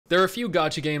There are a few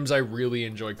gacha games I really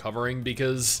enjoy covering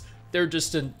because they're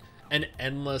just an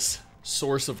endless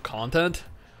source of content.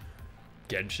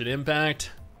 Genshin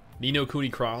Impact, Ni no Kuni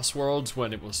Cross Worlds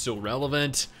when it was still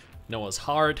relevant, Noah's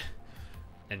Heart,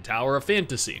 and Tower of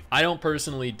Fantasy. I don't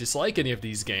personally dislike any of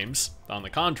these games. On the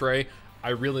contrary,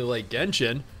 I really like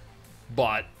Genshin,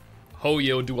 but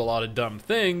Hoyo do a lot of dumb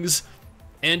things,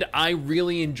 and I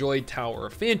really enjoy Tower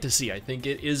of Fantasy. I think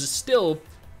it is still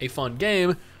a fun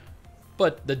game,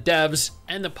 but the devs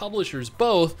and the publishers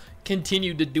both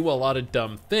continue to do a lot of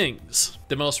dumb things.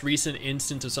 The most recent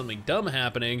instance of something dumb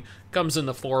happening comes in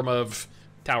the form of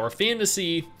Tower of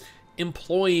Fantasy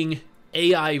employing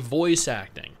AI voice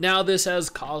acting. Now, this has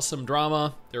caused some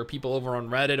drama. There are people over on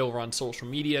Reddit, over on social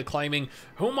media claiming,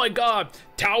 oh my god,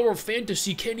 Tower of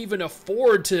Fantasy can't even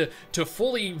afford to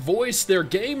fully voice their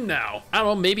game now. I don't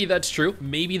know, maybe that's true.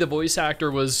 Maybe the voice actor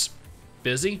was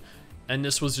busy and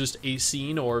this was just a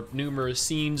scene or numerous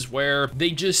scenes where they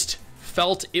just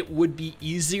felt it would be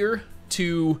easier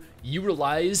to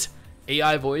utilize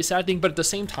AI voice acting, but at the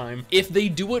same time, if they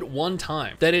do it one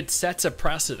time, then it sets a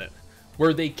precedent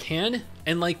where they can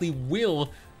and likely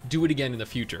will do it again in the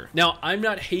future. Now, I'm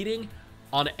not hating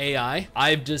on AI.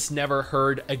 I've just never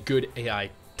heard a good AI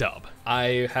dub.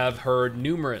 I have heard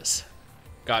numerous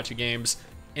gacha games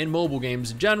and mobile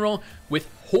games in general with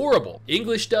horrible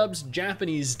English dubs,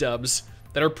 Japanese dubs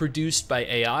that are produced by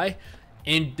AI,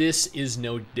 and this is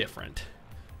no different.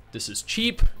 This is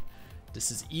cheap,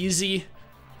 this is easy,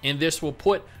 and this will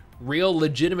put real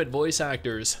legitimate voice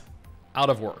actors out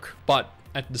of work. But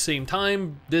at the same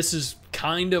time, this is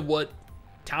kind of what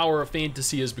Tower of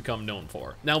Fantasy has become known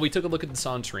for. Now, we took a look at this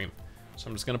on stream, so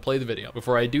I'm just gonna play the video.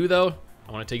 Before I do though,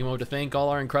 I want to take a moment to thank all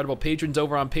our incredible patrons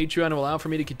over on Patreon who allow for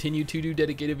me to continue to do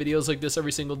dedicated videos like this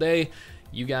every single day.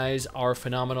 You guys are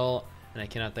phenomenal, and I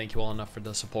cannot thank you all enough for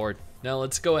the support. Now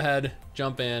let's go ahead,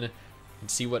 jump in,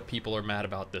 and see what people are mad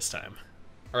about this time.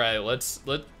 All right,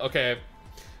 okay.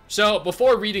 So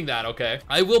before reading that, okay,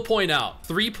 I will point out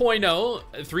 3.0,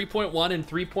 3.1, and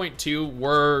 3.2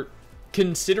 were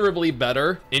considerably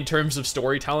better in terms of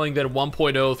storytelling than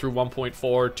 1.0 through 1.4,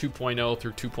 2.0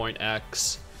 through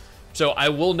 2.x. So I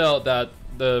will note that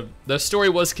the story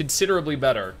was considerably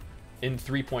better in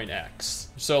 3.x.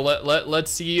 So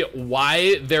let's see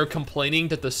why they're complaining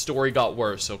that the story got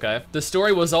worse, okay? The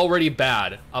story was already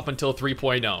bad up until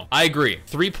 3.0. I agree.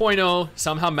 3.0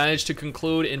 somehow managed to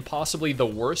conclude in possibly the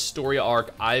worst story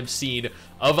arc I've seen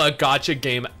of a gacha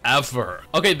game ever.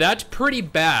 Okay, that's pretty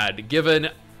bad given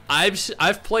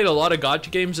I've played a lot of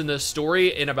gacha games in this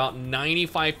story, and about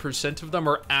 95% of them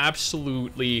are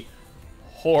absolutely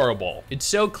horrible. It's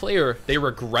so clear they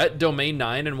regret Domain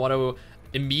 9 and want to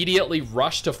immediately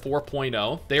rush to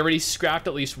 4.0. They already scrapped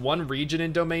at least one region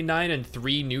in Domain 9 and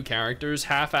 3 new characters,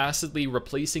 half-assedly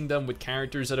replacing them with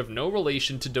characters that have no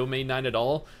relation to Domain 9 at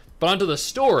all. But onto the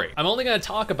story. I'm only going to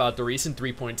talk about the recent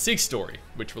 3.6 story,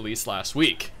 which released last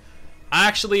week.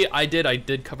 Actually, I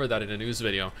did cover that in a news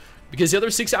video, because the other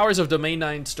 6 hours of Domain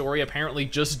 9 story apparently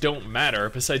just don't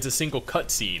matter besides a single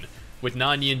cutscene with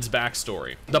Nanyin's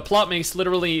backstory. The plot makes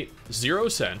literally zero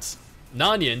sense.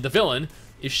 Nanyin, the villain,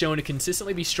 is shown to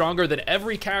consistently be stronger than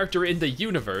every character in the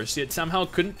universe, yet somehow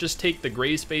couldn't just take the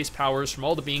gray space powers from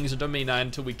all the beings in Domain 9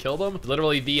 until we kill them.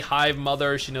 Literally the Hive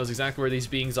Mother, she knows exactly where these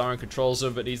beings are and controls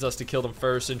them, but needs us to kill them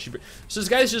first. And so this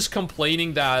guy's just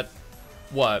complaining that,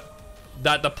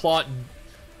 that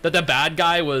the bad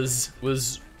guy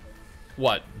was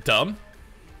what, dumb?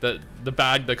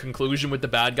 The conclusion with the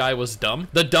bad guy was dumb.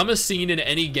 The dumbest scene in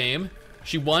any game,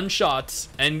 she one-shots,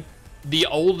 and the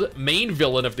old main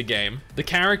villain of the game, the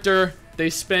character they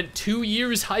spent 2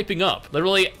 years hyping up,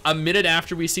 literally a minute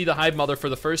after we see the Hive Mother for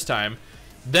the first time,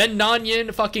 then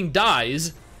Nanyin fucking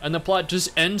dies, and the plot just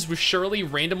ends with Shirley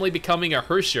randomly becoming a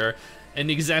Hersher,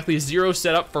 and exactly zero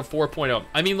setup for 4.0.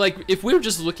 I mean, like, if we were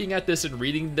just looking at this and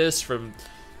reading this from,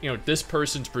 you know, this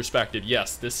person's perspective,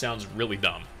 yes, this sounds really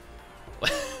dumb.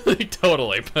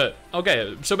 Totally, but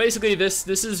okay, so basically this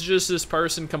is just this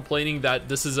person complaining that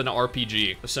this is an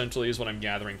RPG, essentially, is what I'm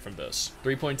gathering from this.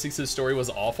 3.6's story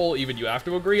was awful, even you have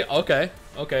to agree? Okay,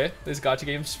 there's gacha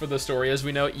games for the story, as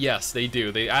we know. Yes, they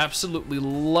do. They absolutely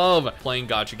love playing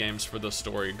gacha games for the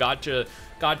story.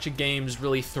 Gacha games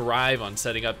really thrive on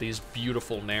setting up these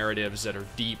beautiful narratives that are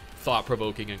deep,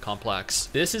 thought-provoking, and complex.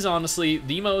 This is honestly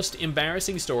the most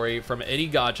embarrassing story from any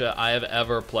gacha I have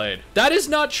ever played. That is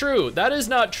not true. That is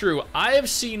not true. I have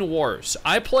seen worse.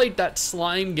 I played that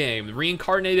slime game,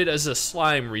 reincarnated as a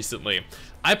slime recently.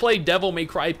 I played Devil May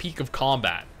Cry Peak of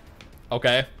Combat.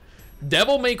 Okay?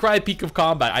 Devil May Cry Peak of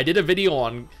Combat. I did a video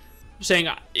on saying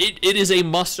it is a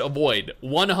must avoid,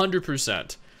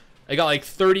 100%. I got like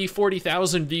 30,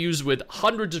 40,000 views with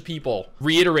hundreds of people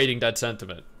reiterating that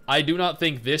sentiment. I do not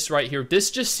think this right here,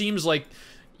 this just seems like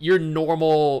your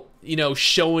normal, you know,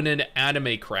 shonen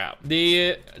anime crap.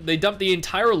 They dumped the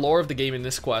entire lore of the game in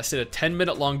this quest in a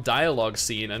 10-minute long dialogue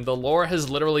scene, and the lore has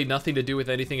literally nothing to do with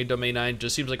anything in Domain 9.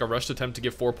 Just seems like a rushed attempt to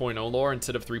give 4.0 lore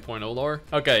instead of 3.0 lore.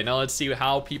 Okay, now let's see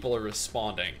how people are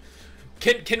responding.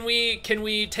 Can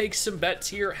we take some bets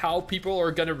here how people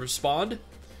are gonna respond?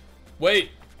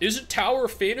 Wait, isn't Tower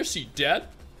of Fantasy dead?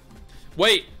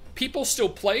 Wait, people still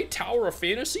play Tower of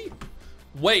Fantasy?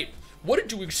 Wait, what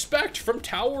did you expect from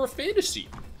Tower of Fantasy?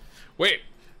 Wait,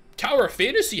 Tower of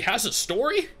Fantasy has a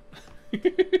story?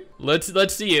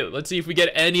 Let's see it. Let's see if we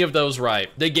get any of those right.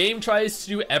 The game tries to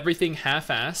do everything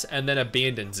half-ass and then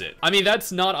abandons it. I mean,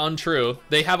 that's not untrue.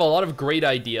 They have a lot of great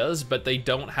ideas, but they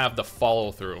don't have the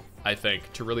follow-through, I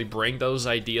think, to really bring those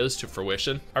ideas to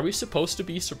fruition. Are we supposed to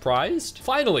be surprised?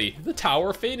 Finally, the Tower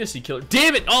of Fantasy killer.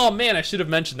 Damn it! Oh man, I should have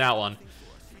mentioned that one.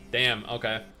 Damn,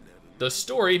 okay. The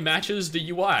story matches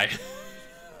the UI.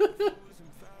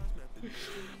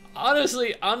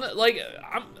 Honestly,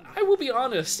 I will be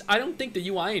honest, I don't think the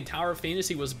UI in Tower of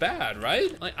Fantasy was bad,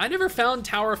 right? Like, I never found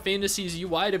Tower of Fantasy's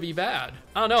UI to be bad.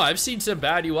 I don't know, I've seen some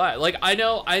bad UI. Like, I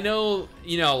know,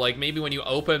 you know, like maybe when you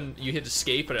open, you hit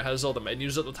escape and it has all the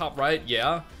menus at the top right,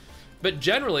 yeah. But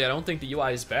generally, I don't think the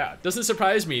UI is bad. Doesn't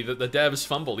surprise me that the devs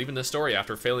fumbled even the story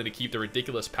after failing to keep the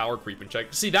ridiculous power creep in check.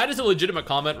 See, that is a legitimate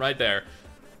comment right there.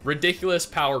 Ridiculous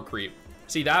power creep.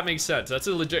 See, that makes sense. That's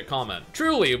a legit comment.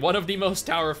 Truly, one of the most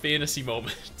Tower of Fantasy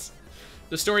moments.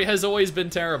 The story has always been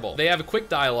terrible. They have a quick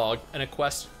dialogue and a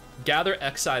quest. Gather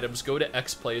X items, go to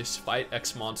X place, fight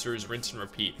X monsters, rinse and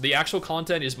repeat. The actual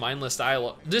content is mindless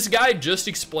dialogue. This guy just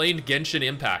explained Genshin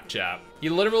Impact, chat. He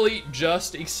literally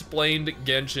just explained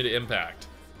Genshin Impact.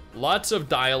 Lots of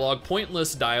dialogue,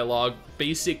 pointless dialogue,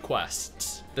 basic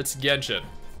quests. That's Genshin.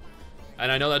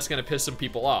 And I know that's gonna piss some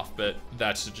people off, but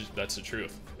that's the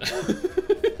truth.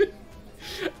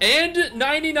 And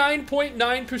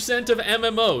 99.9% of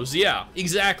MMOs, yeah,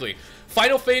 exactly.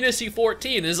 Final Fantasy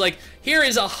 14 is like, here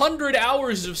is 100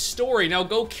 hours of story, now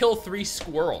go kill 3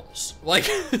 squirrels. Like,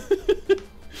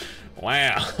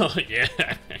 wow,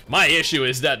 yeah. My issue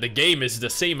is that the game is the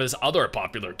same as other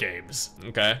popular games,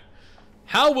 okay?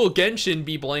 How will Genshin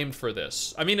be blamed for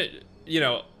this? I mean, you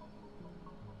know,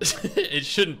 it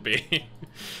shouldn't be.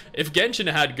 If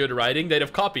Genshin had good writing, they'd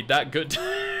have copied that good.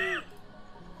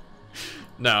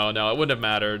 No, it wouldn't have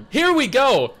mattered. Here we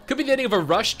go. Could be the ending of a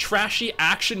rushed, trashy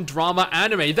action drama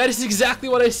anime. That is exactly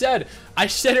what I said. I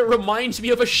said it reminds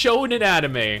me of a shonen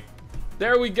anime.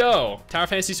 There we go. Tower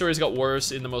Fantasy stories got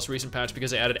worse in the most recent patch because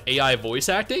they added AI voice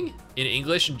acting in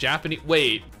English and Japanese.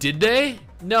 Wait, did they?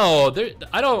 No,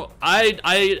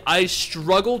 I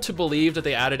struggle to believe that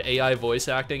they added AI voice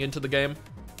acting into the game.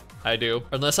 I do.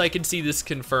 Unless I can see this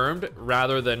confirmed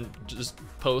rather than just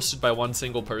posted by one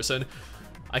single person.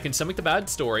 I can stomach the bad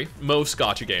story. Most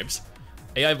gacha games.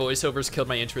 AI voiceovers killed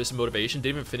my interest and motivation.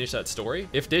 Didn't even finish that story.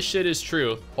 If this shit is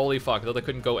true, holy fuck, I thought they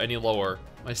couldn't go any lower.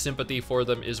 My sympathy for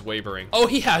them is wavering. Oh,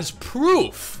 he has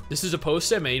proof. This is a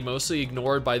post I made, mostly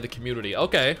ignored by the community.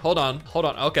 Okay, hold on.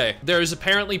 Okay, there is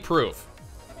apparently proof.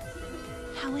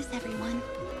 How is everyone?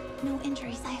 No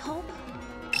injuries, I hope.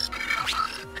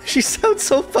 She sounds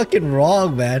so fucking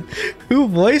wrong, man. Who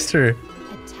voiced her? A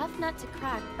tough nut to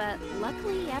crack, but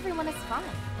luckily everyone is fine.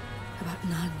 About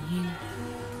Nanyin.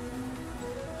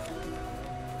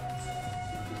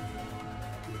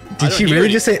 Did she really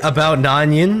just say about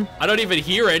Nanyin? I don't even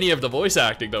hear any of the voice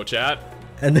acting though, chat.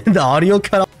 And then the audio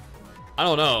cut off? I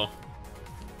don't know.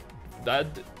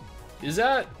 Is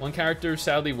that one character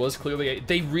sadly was clearly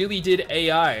they really did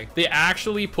AI. They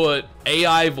actually put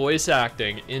AI voice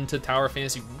acting into Tower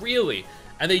Fantasy, really,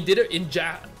 and they did it in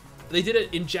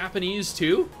Japanese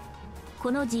too.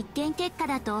 Is it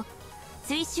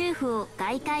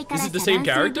the same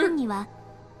character?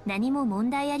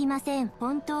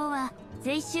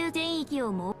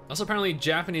 Also, apparently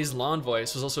Japanese lawn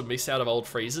voice was also mixed out of old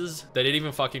phrases. They didn't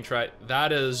even fucking try.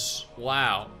 That is,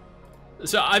 wow.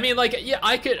 So, I mean, like, yeah,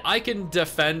 I can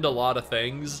defend a lot of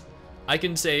things. I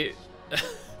can say,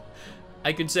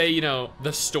 you know,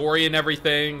 the story and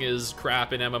everything is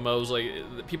crap in MMOs.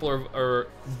 Like, people are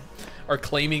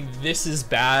claiming this is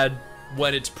bad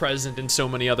when it's present in so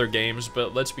many other games.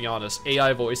 But let's be honest,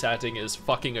 AI voice acting is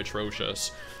fucking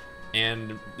atrocious.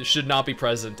 And should not be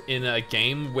present in a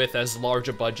game with as large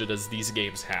a budget as these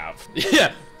games have.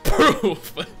 Yeah,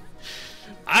 proof.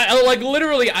 I like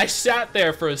literally I sat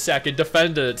there for a second,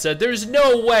 defended it, said there's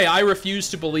no way, I refuse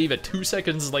to believe it. 2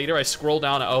 seconds later I scroll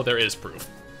down, oh, there is proof.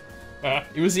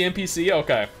 It was the NPC?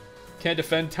 Okay. Can't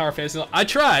defend Tower Fantasy. I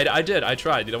tried. I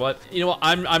tried. You know what?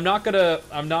 I'm not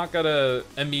gonna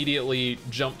immediately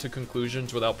jump to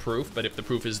conclusions without proof. But if the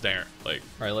proof is there, like,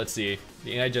 all right, let's see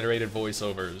the AI generated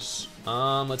voiceovers.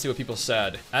 Let's see what people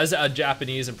said. As a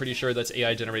Japanese, I'm pretty sure that's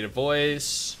AI generated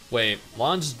voice. Wait,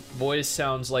 Lon's voice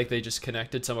sounds like they just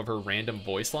connected some of her random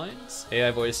voice lines.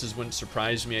 AI voices wouldn't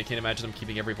surprise me. I can't imagine them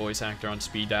keeping every voice actor on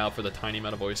speed dial for the tiny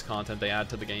amount of voice content they add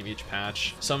to the game each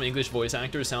patch. Some English voice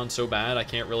actors sound so bad, I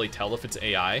can't really tell if it's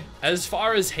AI. As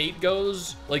far as hate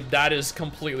goes, like, that is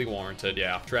completely warranted,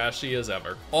 yeah. Trashy as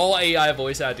ever. All AI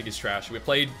voice acting is trashy. We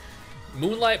played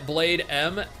Moonlight Blade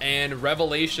M and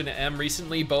Revelation M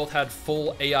recently. Both had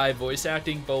full AI voice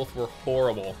acting. Both were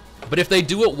horrible. But if they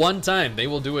do it one time, they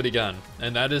will do it again.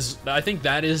 And that is, I think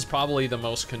that is probably the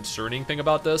most concerning thing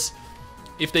about this.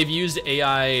 If they've used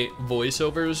AI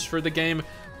voiceovers for the game,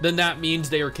 then that means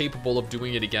they are capable of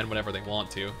doing it again whenever they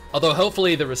want to. Although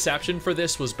hopefully the reception for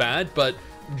this was bad, but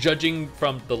judging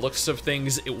from the looks of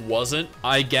things, it wasn't.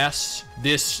 I guess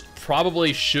this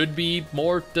probably should be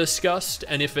more discussed,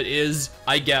 and if it is,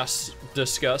 I guess,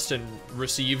 discussed and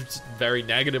received very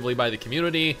negatively by the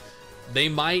community, they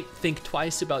might think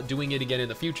twice about doing it again in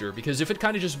the future, because if it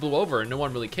kind of just blew over and no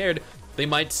one really cared, they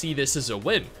might see this as a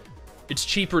win. It's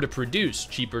cheaper to produce,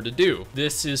 cheaper to do.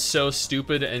 This is so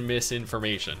stupid and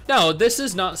misinformation. No, this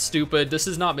is not stupid. This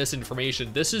is not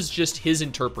misinformation. This is just his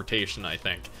interpretation, I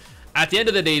think. At the end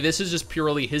of the day, this is just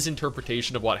purely his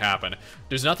interpretation of what happened.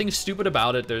 There's nothing stupid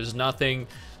about it. There's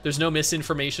no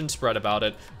misinformation spread about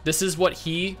it. This is what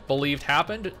he believed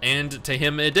happened, and to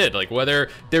him it did. Like, whether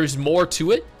there's more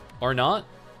to it or not,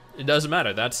 it doesn't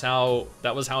matter.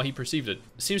 That was how he perceived it.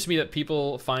 It seems to me that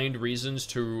people find reasons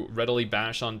to readily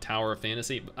bash on Tower of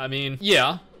Fantasy. I mean,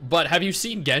 yeah, but have you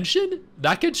seen Genshin?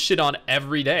 That gets shit on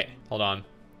every day. Hold on.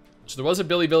 So there was a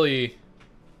Bilibili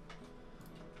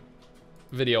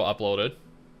video uploaded.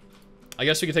 I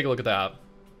guess we can take a look at that.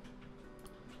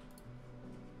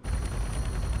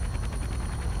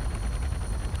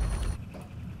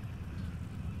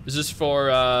 Is this for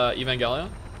Evangelion?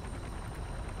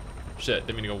 Shit,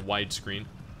 didn't mean to go widescreen.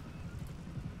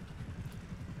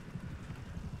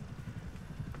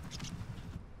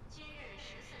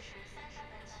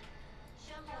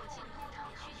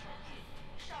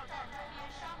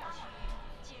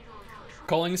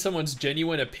 Calling someone's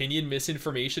genuine opinion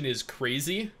misinformation is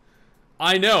crazy.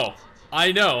 I know.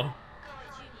 I know.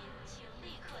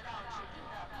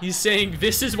 He's saying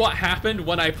this is what happened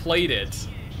when I played it.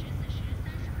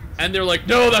 And they're like,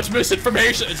 no, that's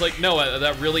misinformation. It's like, no,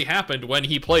 that really happened when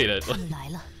he played it.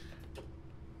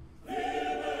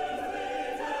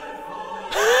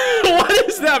 What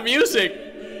is that music?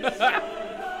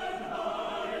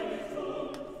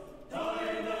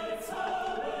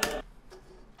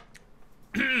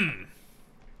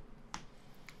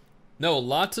 No,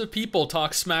 lots of people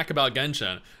talk smack about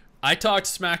Genshin. I talked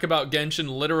smack about Genshin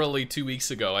literally 2 weeks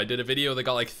ago. I did a video that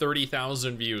got like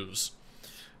 30,000 views,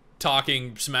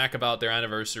 talking smack about their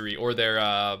anniversary or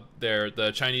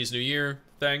the Chinese New Year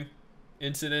thing,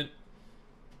 incident.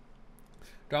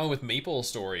 Going with Maple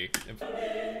story. Did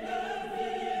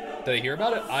I hear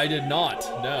about it? I did not,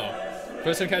 no.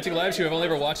 First time catching live stream, I've only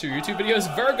ever watched your YouTube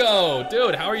videos. Virgo,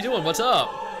 dude, how are you doing? What's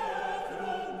up?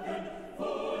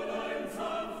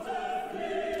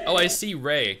 Oh, I see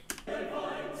Ray.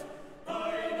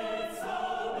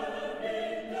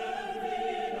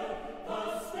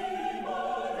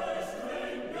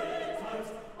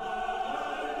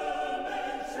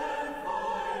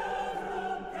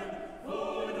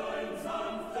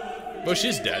 Oh,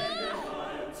 she's dead.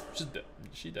 She's dead.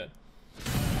 She's dead.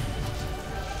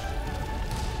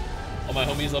 All my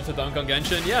homies love to dunk on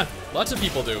Genshin. Yeah, lots of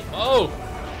people do. Oh!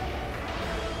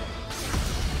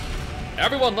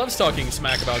 Everyone loves talking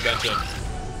smack about Genshin.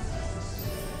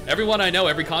 Everyone I know,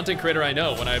 every content creator I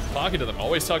know, when I'm talking to them,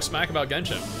 always talk smack about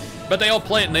Genshin. But they all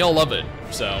play it and they all love it.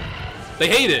 So, they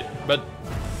hate it, but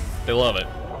they love it.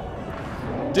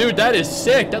 Dude, that is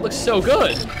sick. That looks so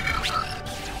good.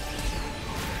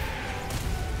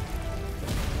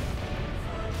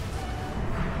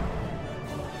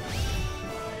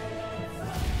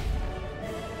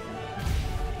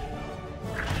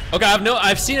 Okay,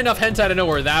 I've seen enough hentai to know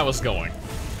where that was going.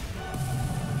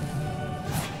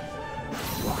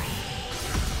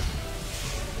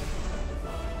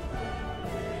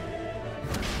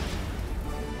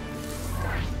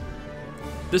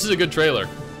 This is a good trailer.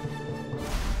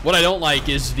 What I don't like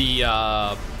is the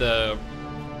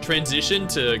transition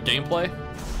to gameplay.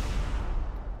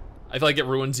 I feel like it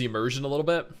ruins the immersion a little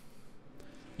bit.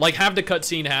 Like, have the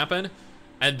cutscene happen,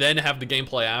 and then have the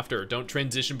gameplay after. Don't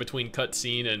transition between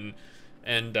cutscene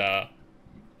and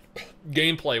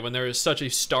gameplay when there is such a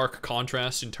stark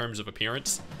contrast in terms of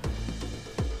appearance.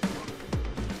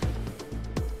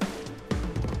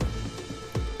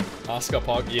 Asuka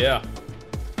Pog, yeah.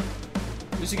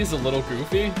 Music is a little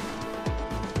goofy.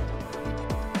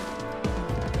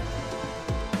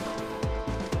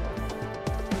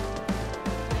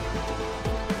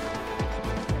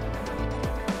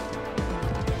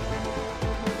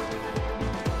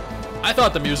 I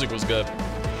thought the music was good.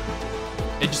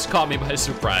 It just caught me by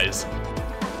surprise.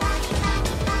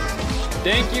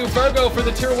 Thank you, Virgo, for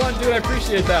the tier 1, dude. I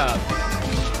appreciate that.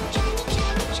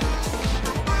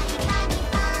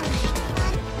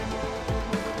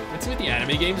 What's with the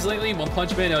anime games lately? One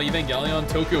Punch Man, Evangelion,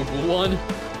 Tokyo Ghoul 1?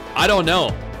 I don't know.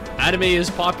 Anime is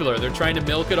popular. They're trying to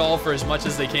milk it all for as much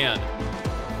as they can.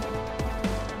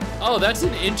 Oh, that's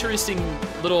an interesting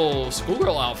little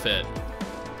schoolgirl outfit.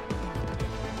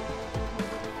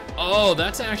 Oh,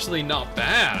 that's actually not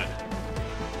bad.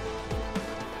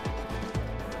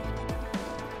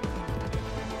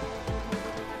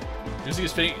 Music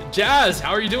is fitting. Jazz,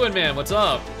 how are you doing, man? What's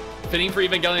up? Fitting for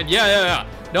Evangelion? Yeah.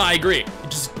 No, I agree.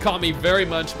 It just caught me very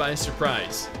much by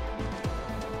surprise.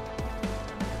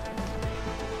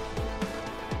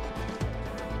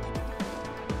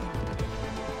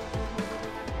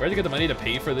 Where'd they get the money to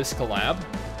pay for this collab?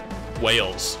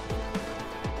 Wales.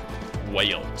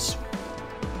 Wales.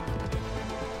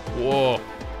 Whoa.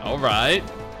 All right.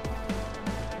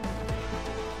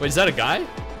 Wait, is that a guy?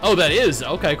 Oh, that is.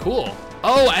 Okay, cool.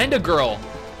 Oh, and a girl.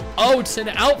 Oh, it's an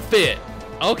outfit.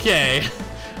 Okay.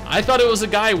 I thought it was a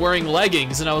guy wearing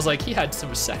leggings, and I was like, he had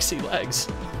some sexy legs.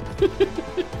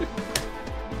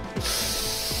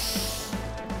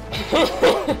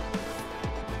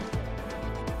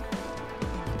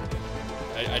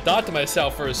 I thought to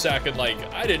myself for a second, like,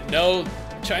 I didn't know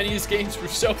Chinese games were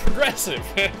so progressive.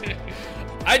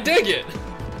 I dig it.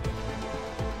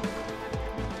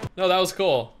 No, that was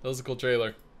cool. That was a cool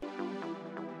trailer.